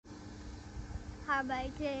Hi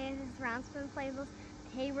everybody, today this is Rounds for Inflatables.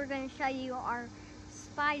 Today we're going to show you our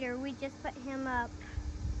spider. We just put him up.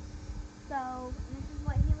 So this is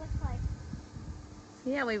what he looks like. So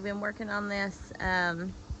yeah, we've been working on this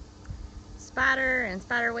spider and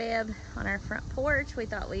spider web on our front porch. We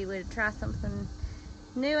thought we would try something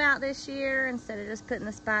new out this year instead of just putting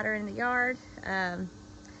the spider in the yard.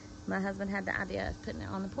 My husband had the idea of putting it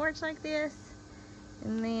on the porch like this.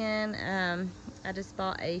 And then I just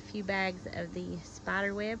bought a few bags of the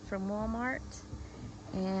spider web from Walmart,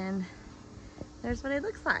 and there's what it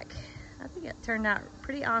looks like. I think it turned out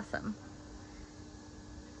pretty awesome.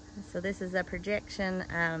 So this is a projection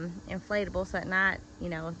inflatable, so at night, you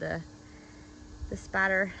know, the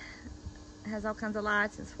spider has all kinds of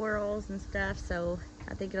lights and swirls and stuff, so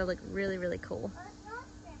I think it'll look really, really cool.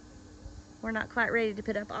 We're not quite ready to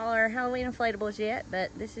put up all our Halloween inflatables yet, but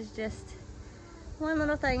this is just one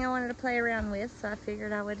little thing I wanted to play around with, so I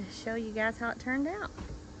figured I would show you guys how it turned out.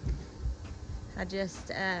 I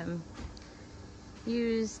just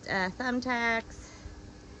used thumbtacks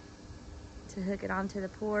to hook it onto the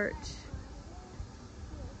porch.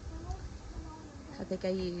 I think I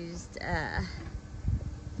used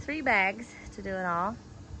 3 bags to do it all,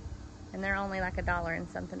 and they're only like $1 and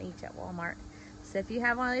something each at Walmart. So if you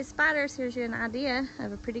have one of these spiders, here's you an idea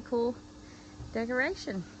of a pretty cool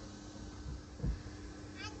decoration.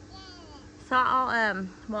 So I'll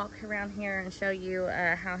walk around here and show you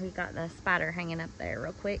how he got the spider hanging up there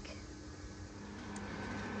real quick.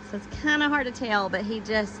 So it's kind of hard to tell, but he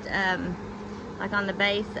just, like on the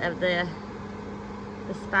base of the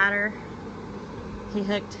spider, he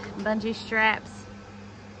hooked bungee straps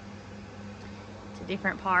to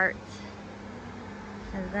different parts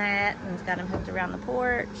of that, and it's got him hooked around the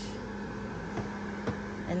porch.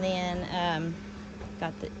 And then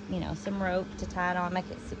got the, you know, some rope to tie it on,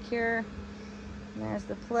 make it secure. And there's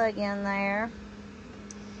the plug in there.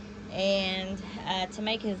 And to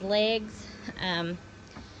make his legs,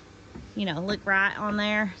 you know, look right on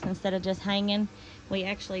there instead of just hanging, we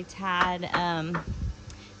actually tied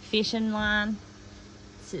fishing line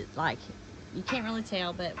to, like, you can't really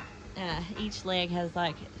tell, but each leg has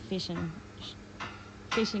like fishing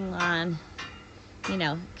line, you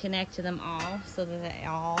know, connect to them all so that they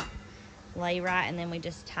all lay right, and then we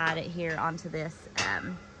just tied it here onto this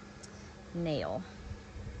nail.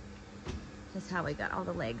 That's how we got all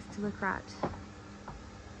the legs to look right.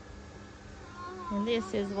 And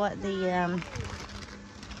this is what the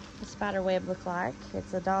spider web looked like.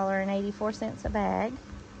 It's $1.84 a bag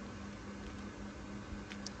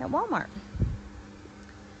at Walmart.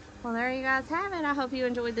 Well, there you guys have it. I hope you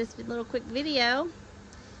enjoyed this little quick video.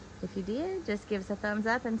 If you did, just give us a thumbs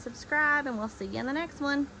up and subscribe, and we'll see you in the next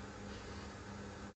one.